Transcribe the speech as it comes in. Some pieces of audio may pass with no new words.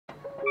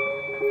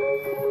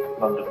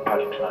London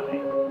Paddington only.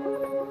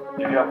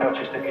 If you have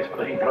purchased tickets for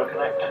the Heathrow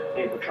Connect,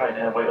 leave the train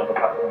here and wait on the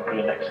platform for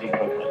your next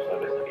Heathrow Connect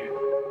service. Thank you.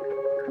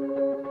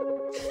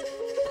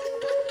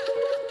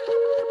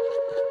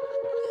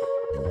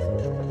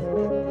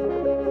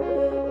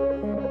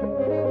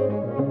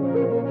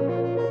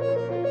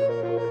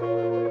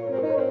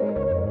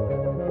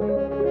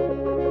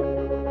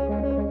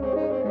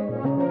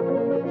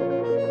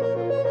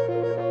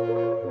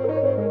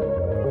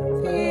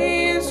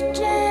 This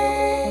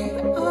day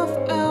of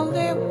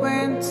early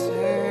winter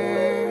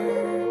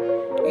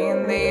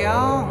in the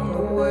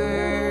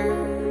onward,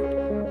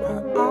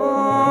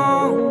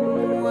 onward.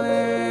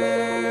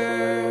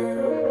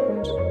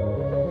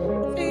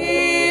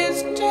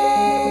 This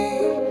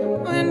day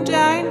when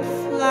dying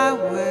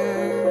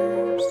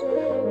flowers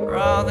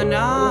roll the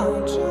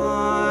night